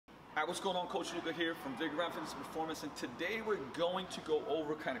Hi, what's going on? Coach Luka here from Vigor Fitness Performance, and today we're going to go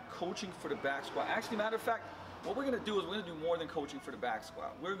over kind of coaching for the back squat. Actually, matter of fact, what we're going to do is we're going to do more than coaching for the back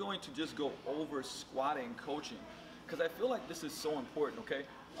squat. We're going to just go over squatting coaching, because I feel like this is so important, okay?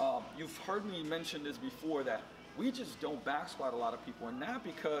 You've heard me mention this before, that we just don't back squat a lot of people, and not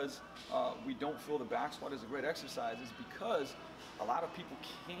because we don't feel the back squat is a great exercise. It's because a lot of people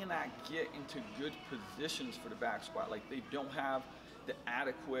cannot get into good positions for the back squat. Like, they don't have the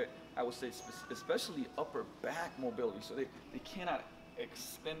adequate, I would say, especially upper back mobility. So they cannot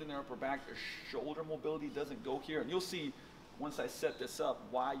extend in their upper back. Their shoulder mobility doesn't go here. And you'll see once I set this up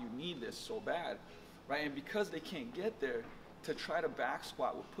why you need this so bad, right? And because they can't get there, to try to back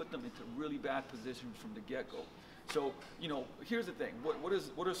squat will put them into really bad positions from the get-go. So, you know, here's the thing.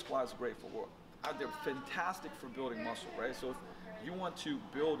 What are squats great for? Well, they're fantastic for building muscle, right? So if you want to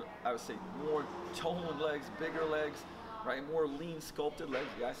build, I would say, more toned legs, bigger legs, right, more lean sculpted legs.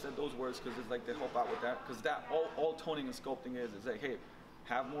 Yeah, I said those words because it's like they help out with that, because that all toning and sculpting is like, hey,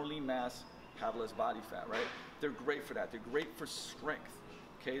 have more lean mass, have less body fat, right? They're great for that. They're great for strength,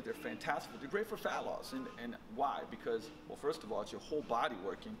 okay? They're fantastic. They're great for fat loss. And why? Because, well, first of all, it's your whole body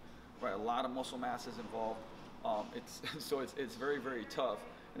working, right? A lot of muscle mass is involved. It's very, very tough.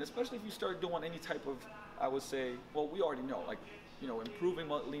 And especially if you start doing any type of, I would say, well, we already know, like, you know, improving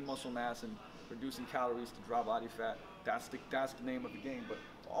lean muscle mass and reducing calories to draw body fat, that's the name of the game. But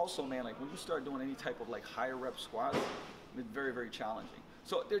also, man, like, when you start doing any type of like higher rep squats, it's very, very challenging.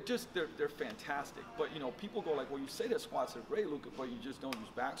 So they're fantastic. But, you know, people go like, well, you say that squats are great, Luka, but you just don't use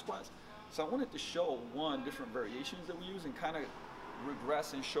back squats. So I wanted to show different variations that we use, and kind of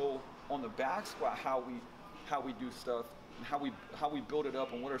regress and show on the back squat how we do stuff, and how we build it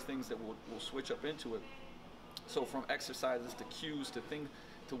up, and what are things that we'll switch up into it. So from exercises to cues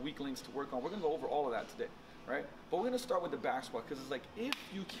to weak links to work on, we're gonna go over all of that today, right? But we're gonna start with the back squat, because it's like, if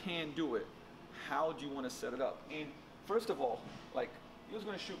you can do it, how do you want to set it up? And first of all, like, he was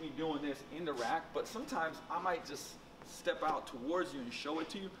gonna shoot me doing this in the rack, but sometimes I might just step out towards you and show it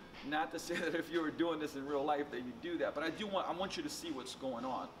to you. Not to say that if you were doing this in real life that you do that, but I want you to see what's going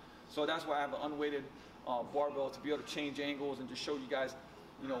on. So that's why I have an unweighted barbell, to be able to change angles and just show you guys,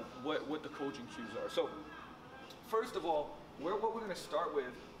 you know, what the coaching cues are. So first of all, what we're going to start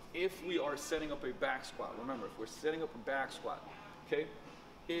with, if we are setting up a back squat, remember, if we're setting up a back squat, okay,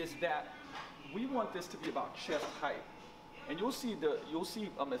 is that we want this to be about chest height. And you'll see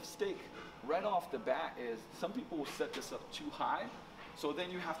a mistake right off the bat is some people will set this up too high, so then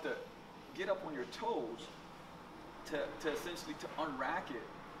you have to get up on your toes to essentially to unrack it,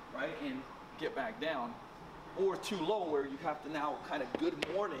 right, and get back down, or too low where you have to now kind of good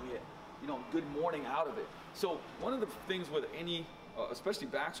morning it, you know, good morning out of it. So one of the things with any, especially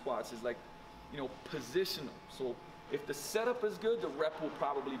back squats, is like, you know, positional. So if the setup is good, the rep will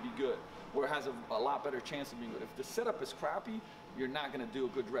probably be good, or it has a lot better chance of being good. If the setup is crappy, you're not going to do a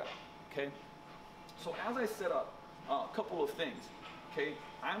good rep, okay? So as I set up, a couple of things, okay?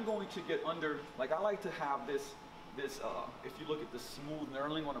 I'm going to get under, like, I like to have this, if you look at the smooth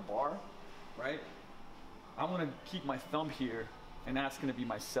knurling on a bar, right? I want to keep my thumb here, and that's going to be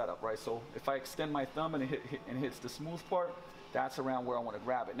my setup, right? So if I extend my thumb and it hits the smooth part, that's around where I want to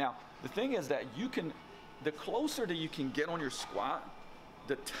grab it. Now, the thing is that the closer that you can get on your squat,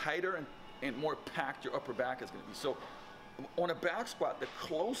 the tighter and more packed your upper back is going to be. So on a back squat, the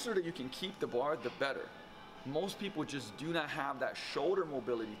closer that you can keep the bar, the better. Most people just do not have that shoulder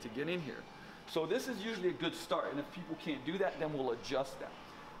mobility to get in here. So this is usually a good start, and if people can't do that, then we'll adjust that,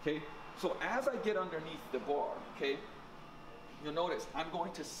 okay? So as I get underneath the bar, okay, you'll notice I'm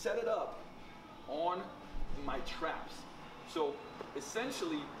going to set it up on my traps. So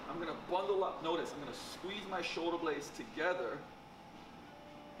essentially, I'm gonna bundle up. Notice, I'm gonna squeeze my shoulder blades together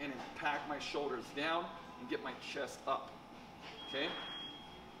and then pack my shoulders down and get my chest up, okay?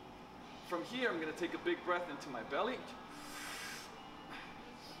 From here, I'm gonna take a big breath into my belly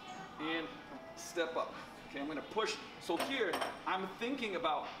and step up, okay? I'm gonna push. So here, I'm thinking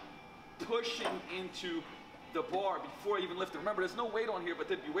about pushing into the bar before I even lift it. Remember, there's no weight on here, but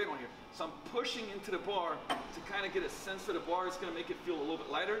there'd be weight on here. So I'm pushing into the bar to kind of get a sense of the bar. It's gonna make it feel a little bit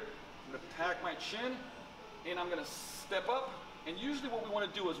lighter. I'm gonna pack my chin, and I'm gonna step up. And usually what we wanna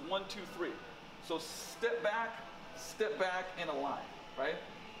do is 1, 2, 3. So step back, and align, right?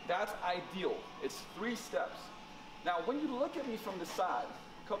 That's ideal. It's 3 steps. Now, when you look at me from the side,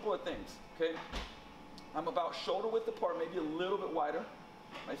 a couple of things, okay? I'm about shoulder width apart, maybe a little bit wider.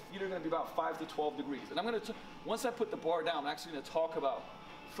 My feet are going to be about 5 to 12 degrees. And I'm going to, once I put the bar down, I'm actually going to talk about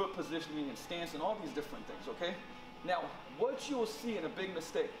foot positioning and stance and all these different things, okay? Now, what you'll see in a big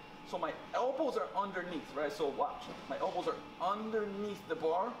mistake, so my elbows are underneath, right? So watch, my elbows are underneath the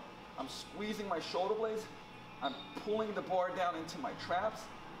bar. I'm squeezing my shoulder blades, I'm pulling the bar down into my traps.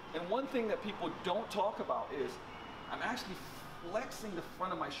 And one thing that people don't talk about is I'm actually flexing the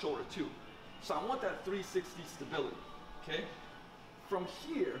front of my shoulder too. So I want that 360 stability, okay? From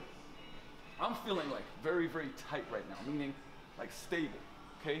here, I'm feeling like very, very tight right now, meaning like stable,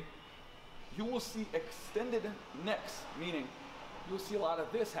 okay? You will see extended necks, meaning you'll see a lot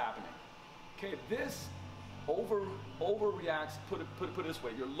of this happening. Okay, this overreacts, put it this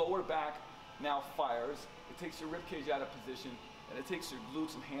way, your lower back now fires, it takes your rib cage out of position, and it takes your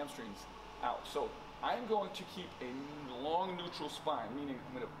glutes and hamstrings out. So I'm going to keep a long neutral spine, meaning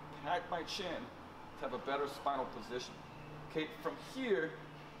I'm going to pack my chin to have a better spinal position. Okay, from here,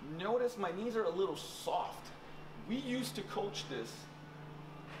 notice my knees are a little soft. We used to coach this,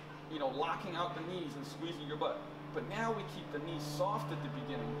 you know, locking out the knees and squeezing your butt. But now we keep the knees soft at the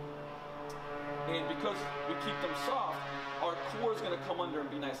beginning. And because we keep them soft, our core is going to come under and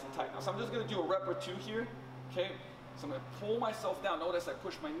be nice and tight. Now, so I'm just going to do a rep or two here, okay? So I'm going to pull myself down. Notice I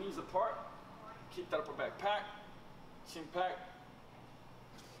push my knees apart. Keep that upper back pack, chin pack,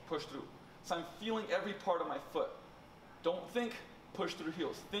 push through. So I'm feeling every part of my foot. Don't think push through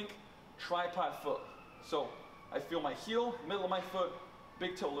heels. Think tripod foot. So I feel my heel, middle of my foot,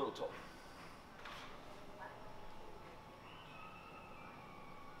 big toe, little toe.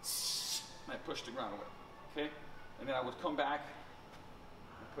 I push the ground away, okay? And then I would come back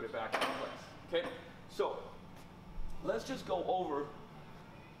and put it back in place, okay? So let's just go over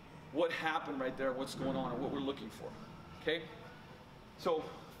what happened right there, what's going on, and what we're looking for, okay? So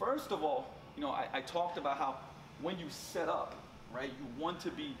first of all, you know, I talked about how when you set up, right, you want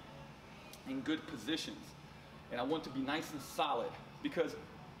to be in good positions, and I want to be nice and solid, because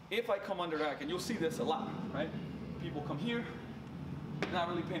if I come under rack, and you'll see this a lot, right? People come here, not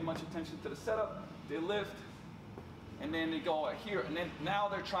really paying much attention to the setup, they lift, and then they go here, and then now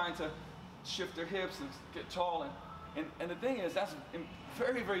they're trying to shift their hips and get tall, and the thing is, that's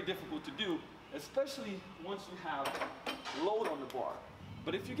very, very difficult to do, especially once you have load on the bar.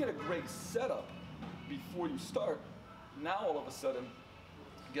 But if you get a great setup before you start, now all of a sudden,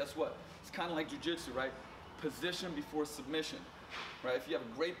 guess what? It's kind of like jiu-jitsu, right? Position before submission, right? If you have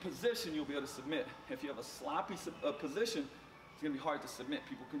a great position, you'll be able to submit. If you have a sloppy position, it's gonna be hard to submit.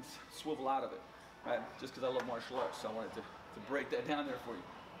 People can swivel out of it, right? Just because I love martial arts, so I wanted to break that down there for you.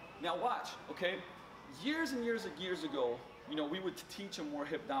 Now watch, okay? Years and years ago, you know, we would teach a more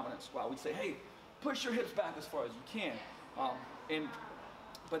hip dominant squat. We'd say, hey, push your hips back as far as you can.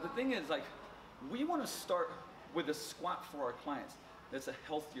 But the thing is, like, we want to start with a squat for our clients that's a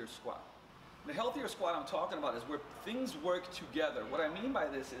healthier squat. The healthier squat I'm talking about is where things work together. What I mean by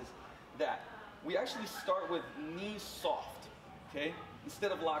this is that we actually start with knees soft, okay,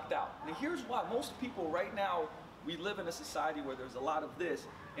 instead of locked out. And here's why. Most people right now, we live in a society where there's a lot of this,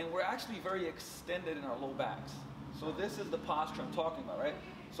 and we're actually very extended in our low backs. So this is the posture I'm talking about, right?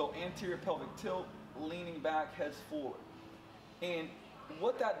 So anterior pelvic tilt, leaning back, heads forward. And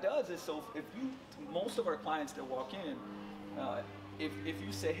what that does is, so if you, most of our clients that walk in, if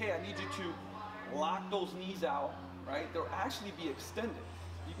you say, hey, I need you to lock those knees out, right, they'll actually be extended.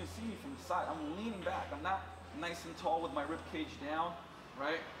 You can see me from the side. I'm leaning back. I'm not nice and tall with my rib cage down,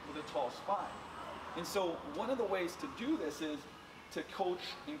 right, with a tall spine. And so one of the ways to do this is to coach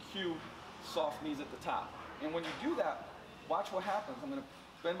and cue soft knees at the top. And when you do that, watch what happens. I'm going to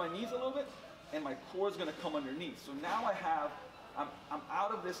bend my knees a little bit, and my core is going to come underneath. So now I'm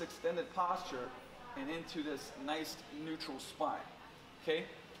out of this extended posture and into this nice neutral spine, okay?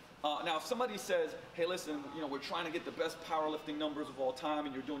 Now if somebody says, hey listen, you know, we're trying to get the best powerlifting numbers of all time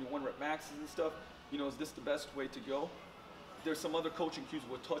and you're doing your 1 rep maxes and stuff, you know, is this the best way to go? There's some other coaching cues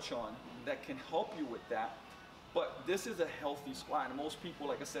we'll touch on that can help you with that, but this is a healthy squat. And most people,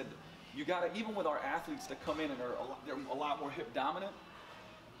 like I said, you gotta, even with our athletes that come in and they're a lot more hip dominant,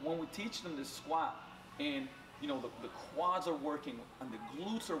 when we teach them this squat and you know, the quads are working and the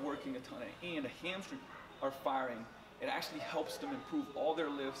glutes are working a ton and the hamstrings are firing, it actually helps them improve all their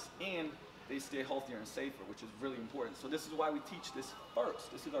lifts and they stay healthier and safer, which is really important. So this is why we teach this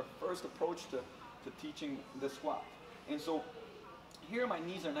first. This is our first approach to teaching the squat. And so here my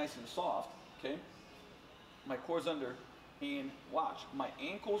knees are nice and soft, okay? My core's under, and watch, my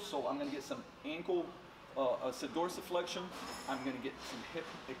ankles, so I'm gonna get some ankle dorsiflexion, I'm gonna get some hip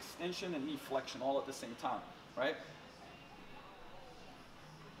extension and knee flexion all at the same time, right?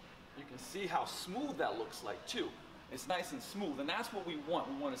 You can see how smooth that looks like too. It's nice and smooth, and that's what we want.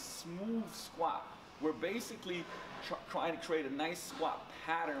 We want a smooth squat. We're basically trying to create a nice squat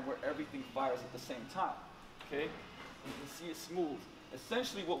pattern where everything fires at the same time, okay? You can see it smooth.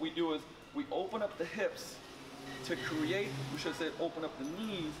 Essentially what we do is we open up the hips to create, we should say open up the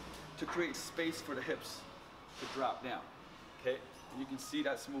knees to create space for the hips to drop down, okay? And you can see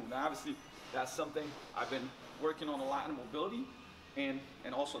that's smooth. Now obviously, that's something I've been working on a lot in mobility and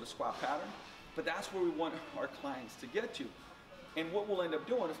also the squat pattern, but that's where we want our clients to get to. And what we'll end up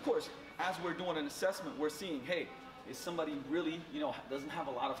doing, of course, as we're doing an assessment, we're seeing, hey, is somebody really, doesn't have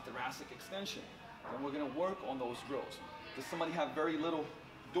a lot of thoracic extension? Then we're gonna work on those drills. Does somebody have very little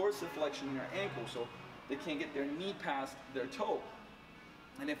dorsiflexion in their ankle, so they can't get their knee past their toe?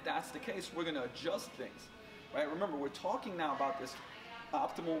 And if that's the case, we're gonna adjust things, right? Remember, we're talking now about this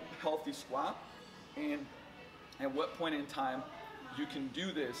optimal healthy squat and at what point in time you can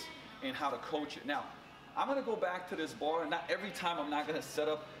do this and how to coach it. Now, I'm gonna go back to this bar, and not every time I'm not gonna set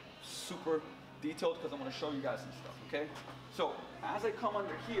up super detailed because I'm gonna show you guys some stuff, okay? So as I come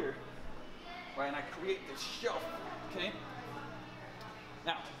under here, right, and I create this shelf, okay?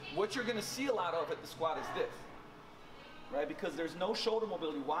 Now, what you're gonna see a lot of at the squat is this, right? Because there's no shoulder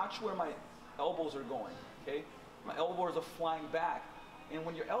mobility. Watch where my elbows are going, okay? My elbows are flying back. And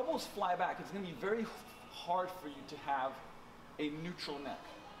when your elbows fly back, it's gonna be very hard for you to have a neutral neck,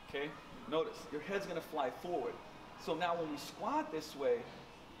 okay? Notice, your head's gonna fly forward. So now when we squat this way,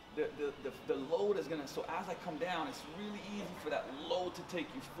 the load is gonna, so as I come down, it's really easy for that load to take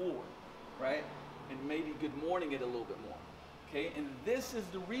you forward, right? And maybe good morning it a little bit more, okay? And this is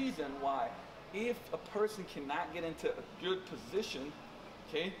the reason why if a person cannot get into a good position,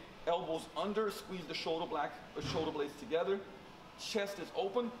 okay, elbows under, squeeze the shoulder blades together, chest is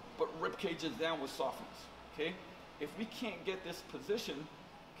open, but rib cage is down with softness, okay? If we can't get this position,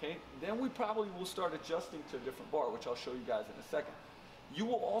 okay, then we probably will start adjusting to a different bar, which I'll show you guys in a second. You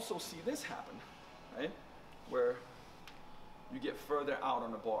will also see this happen, right? Where you get further out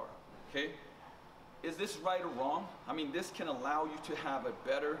on the bar, okay? Is this right or wrong? I mean, this can allow you to have a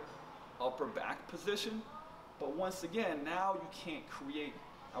better upper back position, but once again, now you can't create,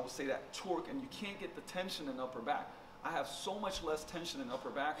 I would say, that torque, and you can't get the tension in upper back. I have so much less tension in upper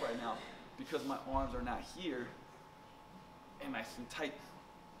back right now because my arms are not here and nice and tight,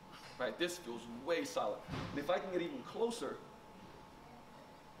 right? This feels way solid. And if I can get even closer,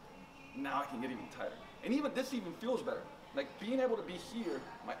 now I can get even tighter. And even this even feels better. Like being able to be here,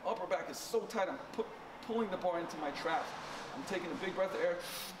 my upper back is so tight, I'm pulling the bar into my traps. I'm taking a big breath of air.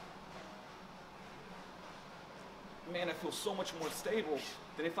 Man, I feel so much more stable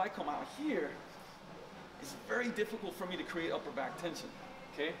than if I come out here. It's very difficult for me to create upper back tension,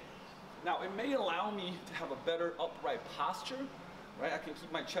 okay? Now, it may allow me to have a better upright posture, right? I can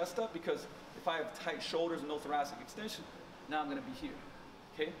keep my chest up because if I have tight shoulders and no thoracic extension, now I'm gonna be here,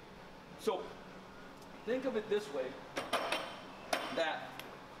 okay? So, think of it this way, that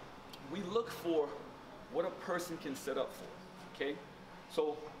we look for what a person can set up for, okay?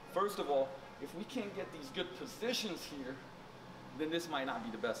 So, first of all, if we can't get these good positions here, then this might not be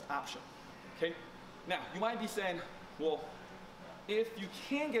the best option, okay? Now, you might be saying, well, if you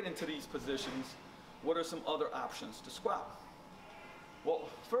can get into these positions, what are some other options to squat? Well,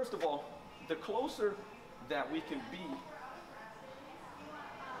 first of all, the closer that we can be,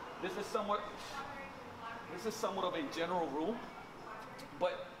 this is somewhat of a general rule,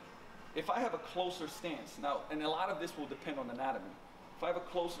 but if I have a closer stance, now, and a lot of this will depend on anatomy. If I have a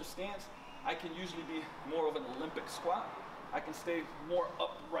closer stance, I can usually be more of an Olympic squat. I can stay more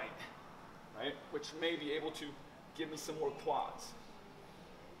upright, right? Which may be able to give me some more quads.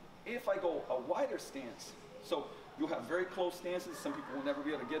 If I go a wider stance, so you'll have very close stances. Some people will never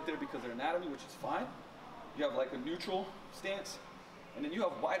be able to get there because of their anatomy, which is fine. You have like a neutral stance, and then you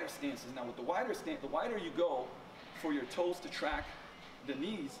have wider stances. Now with the wider stance, the wider you go for your toes to track the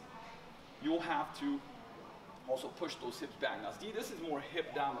knees, you'll have to also push those hips back. Now see, this is more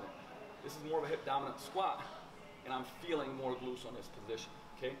hip dominant. This is more of a hip dominant squat, and I'm feeling more glutes on this position,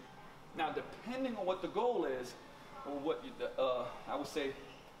 okay? Now, depending on what the goal is, or what I would say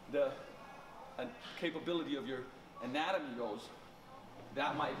the capability of your anatomy goes,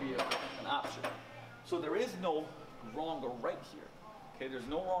 that might be an option. So there is no wrong or right here, okay? There's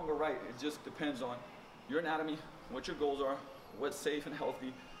no wrong or right. It just depends on your anatomy, what your goals are, what's safe and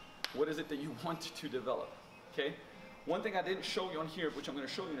healthy, what is it that you want to develop, okay? One thing I didn't show you on here, which I'm going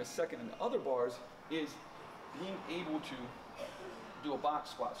to show you in a second in the other bars, is being able to do a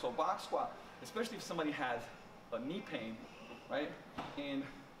box squat. So a box squat, especially if somebody has a knee pain, right, and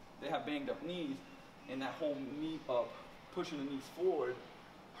they have banged up knees, and that whole knee pushing the knees forward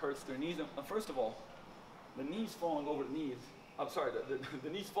hurts their knees. And first of all, the knees falling over the knees, I'm sorry, the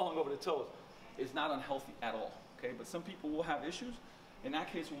knees falling over the toes is not unhealthy at all, okay? But some people will have issues. In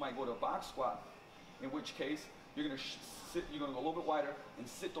that case, we might go to a box squat, in which case you're gonna go a little bit wider and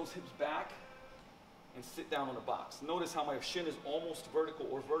sit those hips back, and sit down on the box. Notice how my shin is almost vertical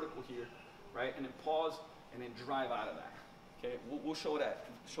or vertical here, right? And then pause and then drive out of that. Okay, we'll show that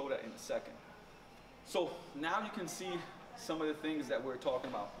in a second. So now you can see some of the things that we're talking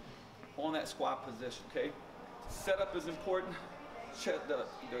about on that squat position, okay? Setup is important. The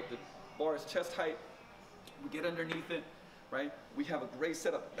bar is chest height. We get underneath it, right? We have a great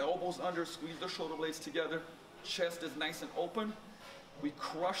setup. Elbows under, squeeze the shoulder blades together. Chest is nice and open. We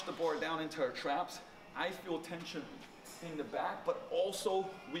crush the bar down into our traps. I feel tension in the back, but also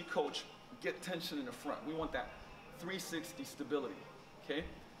we coach, get tension in the front. We want that 360 stability, okay?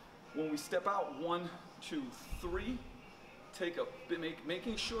 When we step out, 1, 2, 3,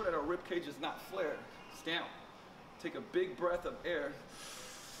 making sure that our rib cage is not flared. It's down. Take a big breath of air,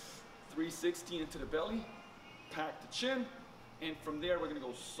 360 into the belly, pack the chin, and from there we're gonna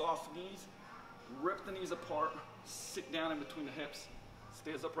go soft knees, rip the knees apart, sit down in between the hips,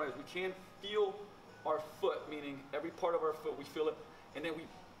 stay as upright as we can, feel our foot, meaning every part of our foot, we feel it, and then we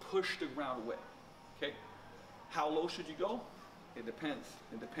push the ground away, okay? How low should you go? It depends.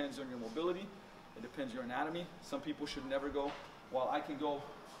 It depends on your mobility. It depends on your anatomy. Some people should never go, while I can go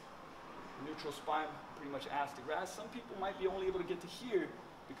neutral spine, pretty much ass to grass. Some people might be only able to get to here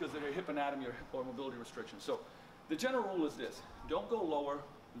because of their hip anatomy or mobility restrictions. So the general rule is this: don't go lower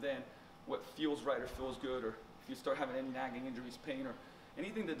than what feels right or feels good, or if you start having any nagging injuries, pain, or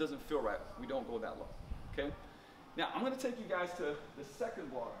anything that doesn't feel right, we don't go that low, okay? Now, I'm gonna take you guys to the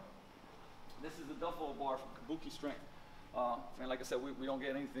second bar. This is the Duffel bar from Kabuki Strength. And like I said, we don't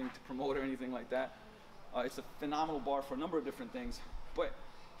get anything to promote or anything like that. It's a phenomenal bar for a number of different things. But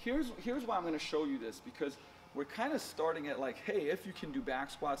here's why I'm gonna show you this, because we're kind of starting at like, hey, if you can do back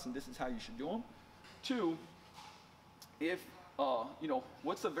squats and this is how you should do them. 2, if, you know,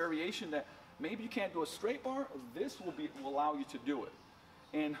 what's a variation that maybe you can't do a straight bar, this will allow you to do it.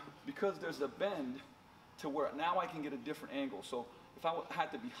 And because there's a bend to where now I can get a different angle. So if I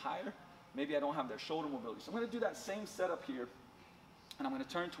had to be higher, maybe I don't have that shoulder mobility. So I'm gonna do that same setup here, and I'm gonna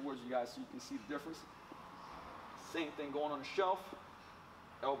turn towards you guys so you can see the difference. Same thing going on the shelf,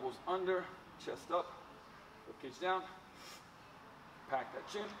 elbows under, chest up, ribcage down, pack that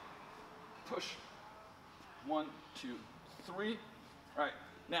chin, push, 1, 2, 3. All right,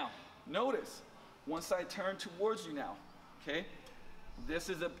 now notice, once I turn towards you now, okay, this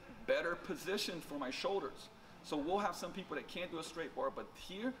is a better position for my shoulders. So we'll have some people that can't do a straight bar, but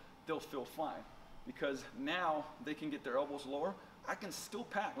here, they'll feel fine because now they can get their elbows lower. I can still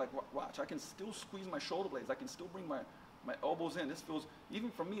pack, like watch, I can still squeeze my shoulder blades. I can still bring my elbows in. This feels, even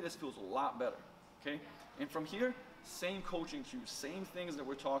for me, this feels a lot better, okay? And from here, same coaching cues, same things that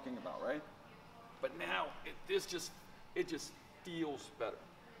we're talking about, right? But now, it just feels better,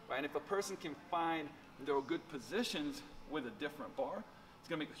 right? And if a person can find their good positions with a different bar, it's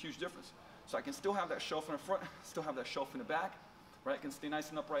gonna make a huge difference. So I can still have that shelf in the front, still have that shelf in the back, right? I can stay nice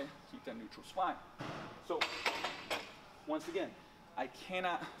and upright, keep that neutral spine. So, once again, I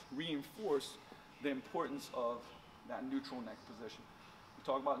cannot reinforce the importance of that neutral neck position. We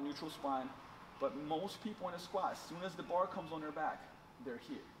talk about neutral spine, but most people in a squat, as soon as the bar comes on their back, they're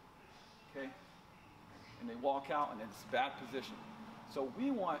here, okay? And they walk out and it's a bad position. So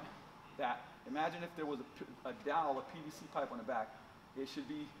we want that. Imagine if there was a dowel, a PVC pipe on the back. It should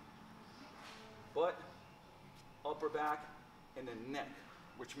be butt, upper back, and then neck,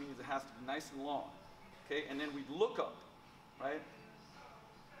 which means it has to be nice and long, okay? And then we look up, right?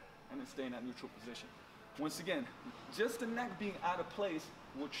 And then stay in that neutral position. Once again, just the neck being out of place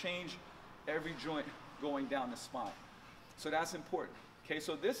will change every joint going down the spine. So that's important, okay?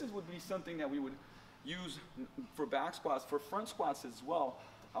 So this would be something that we would use for back squats, for front squats as well.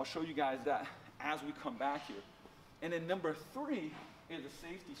 I'll show you guys that as we come back here. And then number 3 is a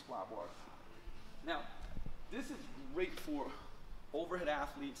safety squat bar. Now, this is great for overhead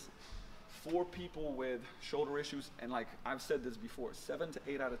athletes, for people with shoulder issues, and like I've said this before, 7 to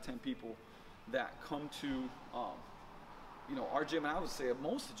 8 out of 10 people that come to you know, our gym, and I would say at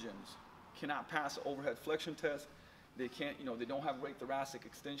most gyms, cannot pass an overhead flexion test. They can't, you know, they don't have great thoracic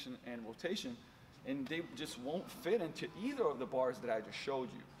extension and rotation, and they just won't fit into either of the bars that I just showed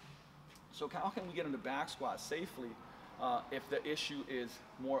you. So how can we get into back squat safely if the issue is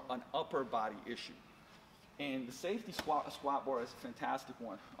more an upper body issue? And the safety squat bar is a fantastic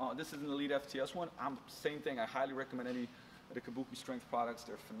one. This is an Elite FTS one. Same thing, I highly recommend any of the Kabuki Strength products.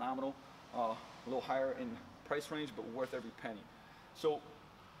 They're phenomenal. A little higher in price range, but worth every penny. So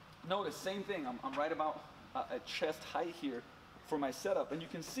notice, same thing, I'm right about a chest height here for my setup. And you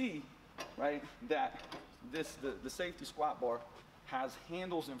can see, right, that the safety squat bar has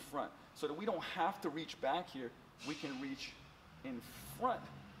handles in front, so that we don't have to reach back here. We can reach in front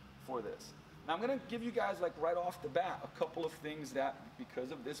for this. Now I'm gonna give you guys like right off the bat a couple of things that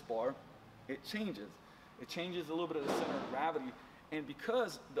because of this bar, it changes. It changes a little bit of the center of gravity, and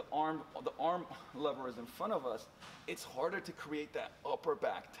because the arm lever is in front of us, it's harder to create that upper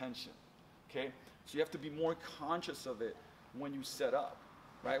back tension, okay? So you have to be more conscious of it when you set up,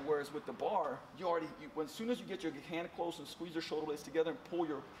 right? Whereas with the bar, as soon as you get your hand close and squeeze your shoulder blades together and pull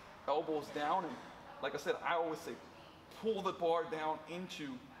your elbows down, and like I said, I always say, pull the bar down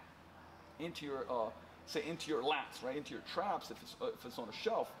into your lats, right? Into your traps if it's on a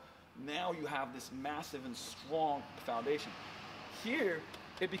shelf. Now you have this massive and strong foundation. Here,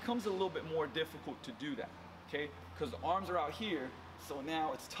 it becomes a little bit more difficult to do that, okay? Because the arms are out here, so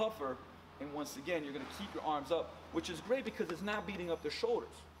now it's tougher, and once again, you're gonna keep your arms up, which is great because it's not beating up the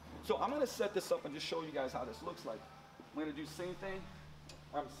shoulders. So I'm gonna set this up and just show you guys how this looks like. I'm gonna do the same thing.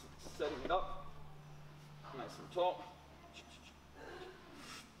 I'm setting it up, nice and tall.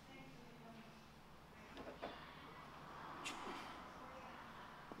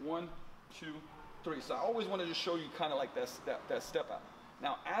 One, two, three. So I always want to just show you kind of like that step out.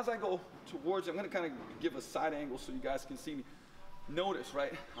 Now, as I go towards, I'm going to kind of give a side angle so you guys can see me. Notice,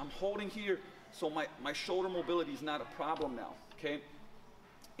 right? I'm holding here, so my shoulder mobility is not a problem now, okay?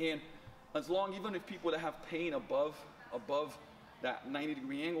 And even if people that have pain above that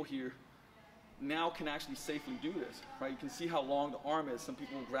 90-degree angle here, now can actually safely do this, right? You can see how long the arm is. Some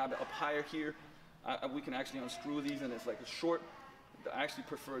people will grab it up higher here. We can actually unscrew these, and it's like a short. I actually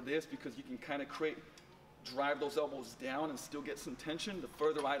prefer this because you can kind of drive those elbows down and still get some tension. The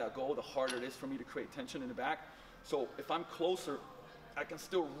further right I go, the harder it is for me to create tension in the back. So if I'm closer, I can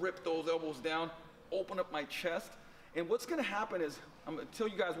still rip those elbows down, open up my chest. And what's gonna happen is, I'm gonna tell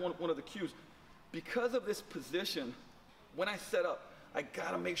you guys one of the cues. Because of this position, when I set up, I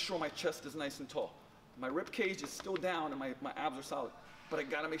gotta make sure my chest is nice and tall. My rib cage is still down and my abs are solid, but I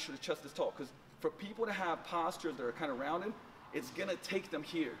gotta make sure the chest is tall, because for people to have postures that are kind of rounded, it's gonna take them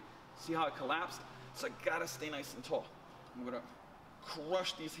here. See how it collapsed? So I gotta stay nice and tall. I'm gonna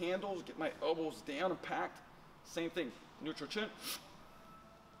crush these handles, get my elbows down and packed. Same thing, neutral chin.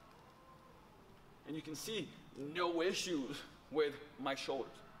 And you can see no issues with my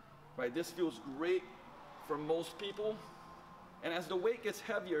shoulders, right? This feels great for most people. And as the weight gets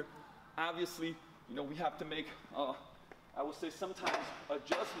heavier, obviously, we have to make, I would say sometimes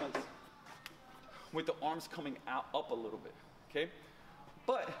adjustments with the arms coming up a little bit. Okay,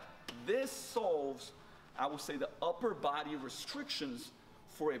 but this solves, I would say, the upper body restrictions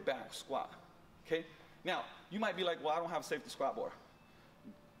for a back squat. Okay, now you might be like, well, I don't have a safety squat bar.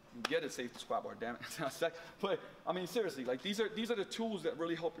 Get a safety squat bar, damn it. But I mean, seriously, like these are the tools that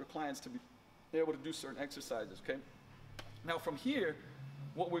really help your clients to be able to do certain exercises. Okay, now from here,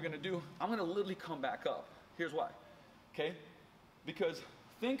 what we're gonna do, I'm gonna literally come back up. Here's why. Okay, because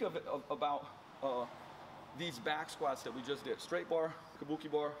think of it about these back squats that we just did. Straight bar, kabuki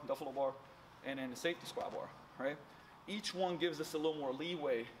bar, duffalo bar, and then the safety squat bar, right? Each one gives us a little more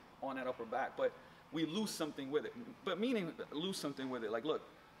leeway on that upper back, but we lose something with it. But meaning lose something with it. Like look,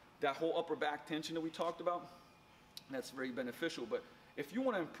 that whole upper back tension that we talked about, that's very beneficial. But if you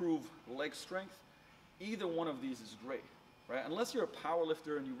want to improve leg strength, either one of these is great, right? Unless you're a power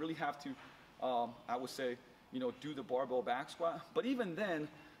lifter and you really have to, I would say, do the barbell back squat. But even then,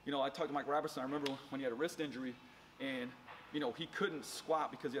 I talked to Mike Robertson. I remember when he had a wrist injury, and he couldn't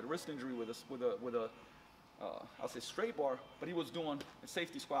squat because he had a wrist injury with a I'll say straight bar, but he was doing a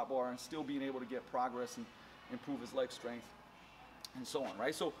safety squat bar and still being able to get progress and improve his leg strength and so on,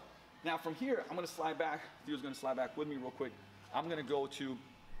 right? So now from here, I'm gonna slide back. Theo's gonna slide back with me real quick. I'm gonna go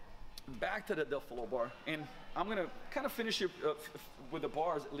back to the duffalo bar, and I'm gonna kind of finish it with the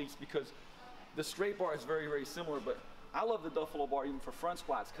bars at least, because the straight bar is very, very similar, but I love the duffalo bar even for front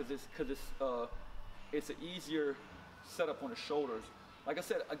squats because it's an easier setup on the shoulders. Like I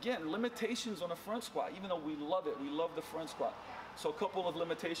said, again, limitations on the front squat, even though we love it, we love the front squat. So a couple of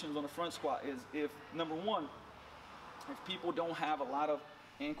limitations on the front squat is number one, if people don't have a lot of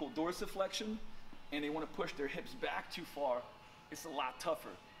ankle dorsiflexion and they want to push their hips back too far, it's a lot tougher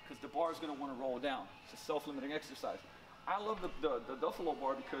because the bar is going to want to roll down. It's a self-limiting exercise. I love the duffalo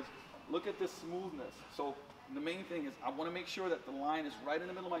bar because look at this smoothness. So the main thing is I want to make sure that the line is right in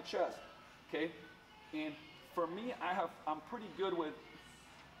the middle of my chest, okay? And for me, I'm pretty good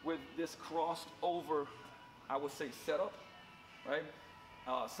with this crossed over, I would say, setup, right?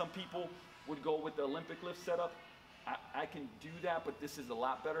 Some people would go with the Olympic lift setup. I can do that, but this is a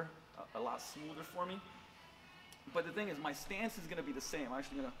lot better, a lot smoother for me. But the thing is, my stance is gonna be the same. I'm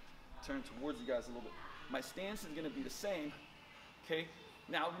actually gonna turn towards you guys a little bit. My stance is gonna be the same, okay?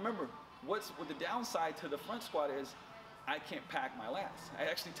 Now remember, what the downside to the front squat is I can't pack my lats. It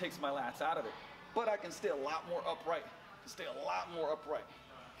actually takes my lats out of it. But I can stay a lot more upright.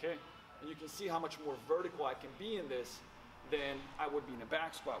 Okay? And you can see how much more vertical I can be in this than I would be in a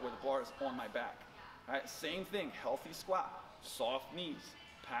back squat where the bar is on my back. All right? Same thing, healthy squat, soft knees,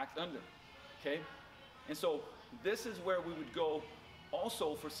 packed under, okay? And so this is where we would go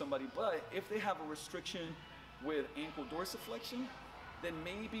also for somebody, but if they have a restriction with ankle dorsiflexion, then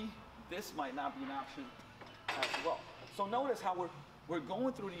maybe this might not be an option as well. So notice how we're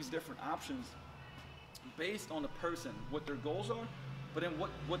going through these different options based on the person, what their goals are, but then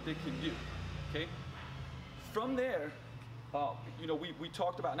what they can do, okay? From there, you know, we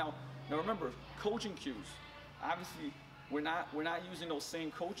talked about, now remember, coaching cues. Obviously, we're not using those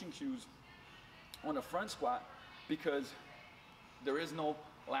same coaching cues on a front squat because there is no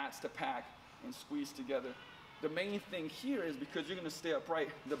lats to pack and squeeze together. The main thing here is because you're gonna stay upright,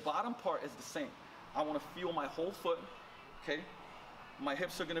 the bottom part is the same. I wanna feel my whole foot, okay? My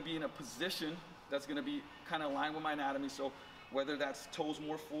hips are gonna be in a position that's gonna be kind of aligned with my anatomy, so whether that's toes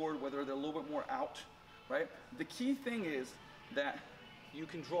more forward, whether they're a little bit more out, right? The key thing is that you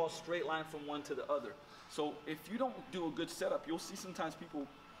can draw a straight line from one to the other. So if you don't do a good setup, you'll see sometimes people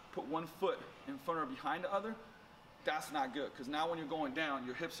put one foot in front or behind the other. That's not good, because now when you're going down,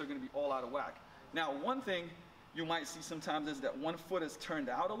 your hips are gonna be all out of whack. Now, one thing you might see sometimes is that one foot is turned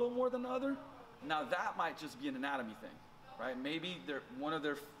out a little more than the other. Now that might just be an anatomy thing, right? Maybe one of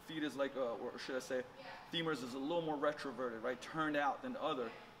their feet is like, or should I say, femurs is a little more retroverted, right? Turned out than the other.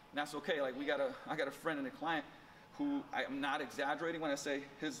 And that's okay. Like I got a friend and a client who, I'm not exaggerating when I say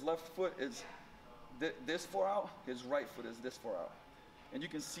his left foot is this far out, his right foot is this far out. And you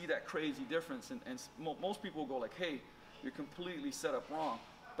can see that crazy difference. And most people go like, hey, you're completely set up wrong.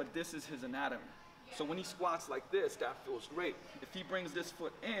 But this is his anatomy. So when he squats like this, that feels great. If he brings this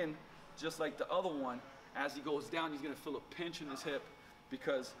foot in, just like the other one, as he goes down, he's gonna feel a pinch in his hip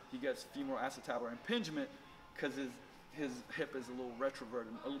because he gets femoral acetabular impingement because his hip is a little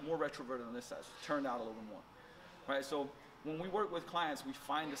more retroverted on this side, so turned out a little bit more. Right, so when we work with clients, we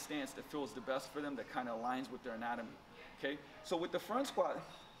find the stance that feels the best for them, that kind of aligns with their anatomy, okay? So with the front squat,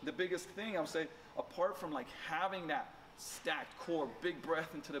 the biggest thing I would say, apart from like having that stacked core, big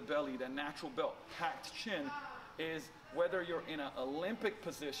breath into the belly, that natural belt, packed chin, is whether you're in an Olympic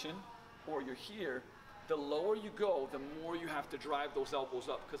position or you're here, the lower you go, the more you have to drive those elbows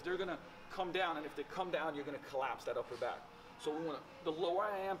up because they're gonna come down, and if they come down, you're gonna collapse that upper back. So the lower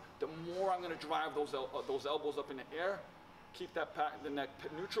I am, the more I'm gonna drive those elbows up in the air, keep that the neck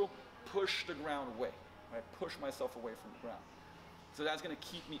neutral, push the ground away, right? Push myself away from the ground. So that's gonna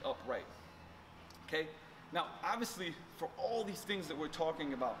keep me upright, okay? Now, obviously, for all these things that we're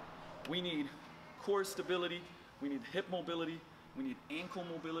talking about, we need core stability, we need hip mobility, we need ankle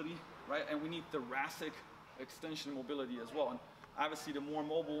mobility, right? And we need thoracic extension mobility as well. And obviously, the more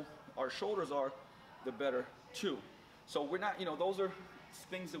mobile our shoulders are, the better too. So we're not, you know, those are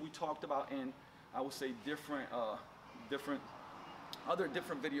things that we talked about in, I would say, different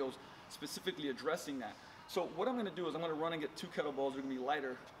videos specifically addressing that. So what I'm gonna do is I'm gonna run and get 2 kettlebells, they're gonna be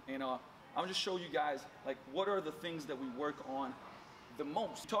lighter, and I'll just show you guys, like, what are the things that we work on the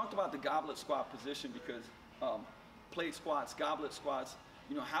most. We talked about the goblet squat position because plate squats, goblet squats,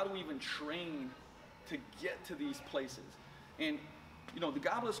 you know, how do we even train to get to these places? And you know, the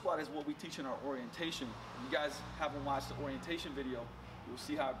goblet squat is what we teach in our orientation. You guys haven't watched the orientation video, you'll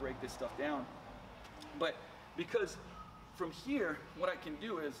see how I break this stuff down. But because from here, what I can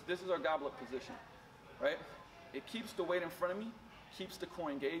do is, this is our goblet position, right? It keeps the weight in front of me, keeps the core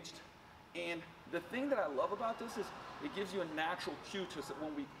engaged. And the thing that I love about this is it gives you a natural cue to, so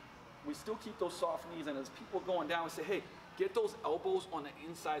when we still keep those soft knees, and as people are going down, we say, hey, get those elbows on the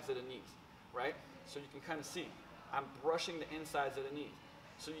insides of the knees, right? So you can kind of see, I'm brushing the insides of the knees.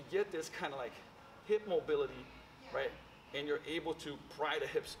 So you get this kind of like hip mobility, right? And you're able to pry the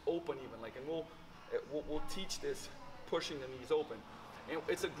hips open even, like, and we'll teach this, pushing the knees open. And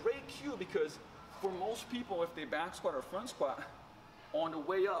it's a great cue because for most people, if they back squat or front squat, on the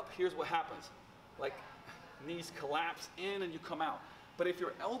way up, here's what happens. Like, knees collapse in and you come out. But if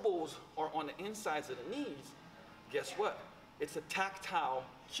your elbows are on the insides of the knees, guess what? It's a tactile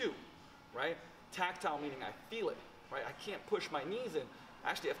cue, right? Tactile meaning I feel it, right? I can't push my knees in. I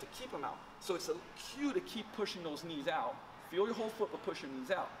actually have to keep them out. So it's a cue to keep pushing those knees out. Feel your whole foot, but push your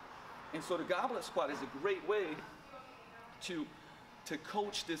knees out. And so the goblet squat is a great way to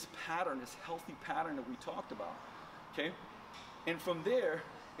coach this pattern, this healthy pattern that we talked about, okay? And from there,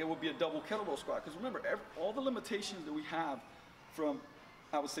 it will be a double kettlebell squat. Because remember, all the limitations that we have from,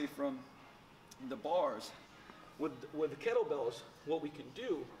 I would say, from the bars, with the kettlebells, what we can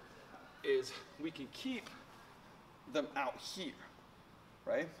do is we can keep them out here,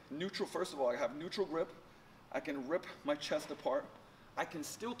 right? Neutral, first of all, I have neutral grip. I can rip my chest apart. I can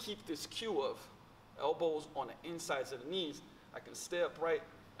still keep this cue of elbows on the insides of the knees. I can stay upright.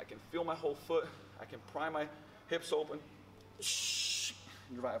 I can feel my whole foot. I can pry my hips open.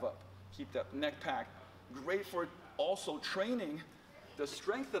 Drive up. Keep that neck packed. Great for also training the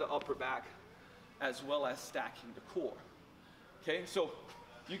strength of the upper back as well as stacking the core. Okay, so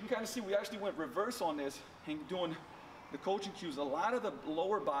you can kind of see we actually went reverse on this and doing the coaching cues. A lot of the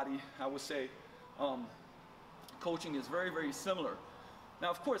lower body, I would say, coaching is very, very similar. Now,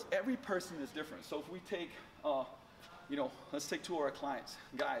 of course, every person is different. So if we take, you know, let's take two of our clients.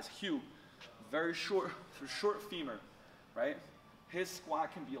 Guys, Hugh, very short femur, right? His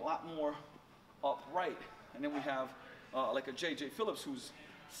squat can be a lot more upright. And then we have like a J.J. Phillips, who's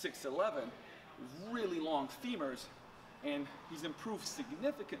 6'11", really long femurs, and he's improved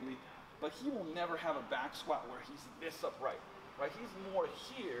significantly, but he will never have a back squat where he's this upright, right? He's more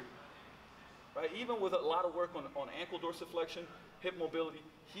here, right? Even with a lot of work on ankle dorsiflexion, hip mobility,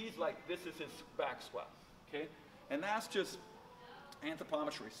 he's like, this is his back squat, okay? And that's just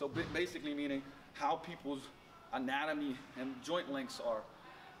anthropometry. So basically meaning how people's anatomy and joint lengths are.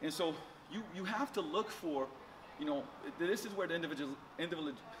 And so you have to look for, you know, this is where the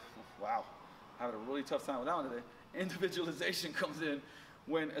wow, having a really tough time with that one today. Individualization comes in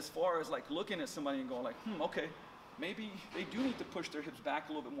when, as far as like looking at somebody and going like, okay, maybe they do need to push their hips back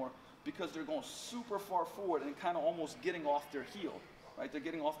a little bit more because they're going super far forward and kind of almost getting off their heel, right? They're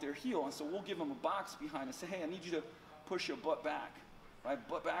getting off their heel, and so we'll give them a box behind and say, hey, I need you to push your butt back, right?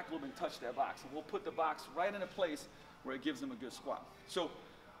 Butt back a little bit and touch that box, and we'll put the box right in a place where it gives them a good squat. So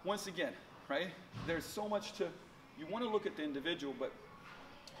once again, right, there's so much to, you want to look at the individual, but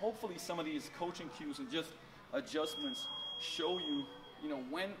hopefully some of these coaching cues and just adjustments show you, you know,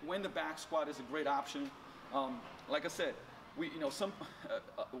 when the back squat is a great option. Like I said, we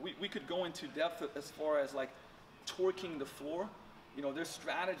could go into depth as far as like torquing the floor. You know, there's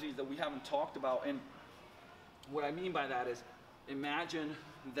strategies that we haven't talked about, and what I mean by that is, imagine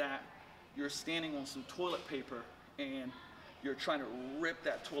that you're standing on some toilet paper and you're trying to rip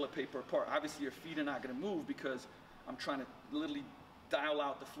that toilet paper apart. Obviously your feet are not going to move because I'm trying to literally dial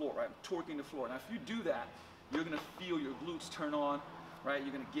out the floor, right? I'm torquing the floor. Now if you do that, you're going to feel your glutes turn on, right?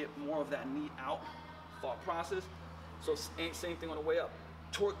 You're going to get more of that knee out thought process. So same thing on the way up.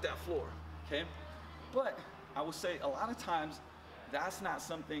 Torque that floor, okay? But I would say a lot of times that's not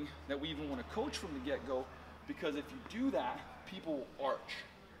something that we even want to coach from the get-go, because if you do that, people will arch.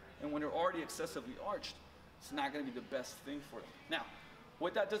 And when they're already excessively arched, it's not going to be the best thing for them. Now,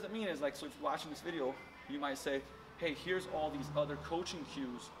 what that doesn't mean is, like, so if you're watching this video, you might say, hey, here's all these other coaching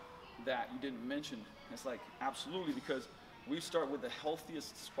cues that you didn't mention. It's like, absolutely, because we start with the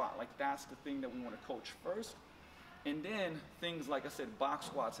healthiest squat. Like, that's the thing that we want to coach first. And then things like I said, box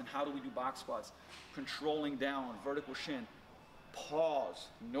squats, and how do we do box squats? Controlling down, vertical shin, pause,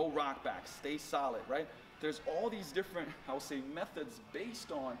 no rock back, stay solid, right? There's all these different, I would say, methods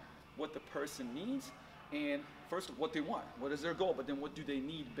based on what the person needs, and first what they want, what is their goal, but then what do they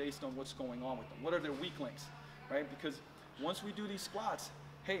need based on what's going on with them? What are their weak links, right? Because once we do these squats,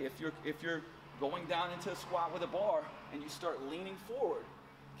 hey, if you're going down into a squat with a bar and you start leaning forward,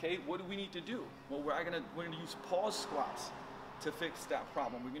 okay, what do we need to do? Well, we're gonna use pause squats to fix that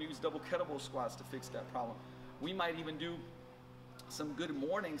problem. We're gonna use double kettlebell squats to fix that problem. We might even do some good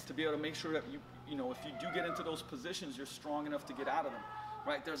mornings to be able to make sure that you know, if you do get into those positions, you're strong enough to get out of them,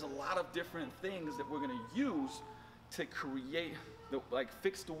 right? There's a lot of different things that we're gonna use to create,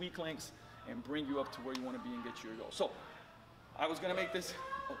 fix the weak links and bring you up to where you wanna be and get you your goal. So I was gonna make this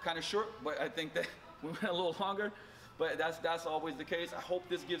kind of short, but I think that we went a little longer, but that's always the case. I hope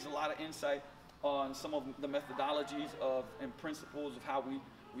this gives a lot of insight on some of the methodologies and principles of how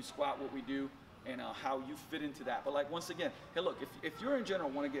we squat, what we do, and how you fit into that. But like, once again, hey, look, if you're in general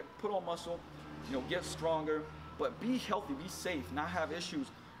want to get put on muscle, you know, get stronger, but be healthy, be safe, not have issues,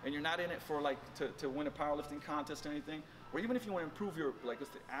 and you're not in it for like to win a powerlifting contest or anything, or even if you want to improve your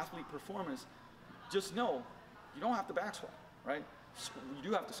athlete performance, just know you don't have to back squat, right? You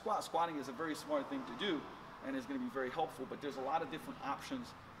do have to squat. Squatting is a very smart thing to do, and is going to be very helpful, but there's a lot of different options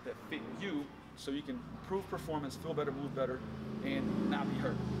that fit you so you can improve performance, feel better, move better, and not be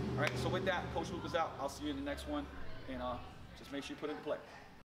hurt. All right, so with that, Coach Luka's out. I'll see you in the next one, and just make sure you put it into play.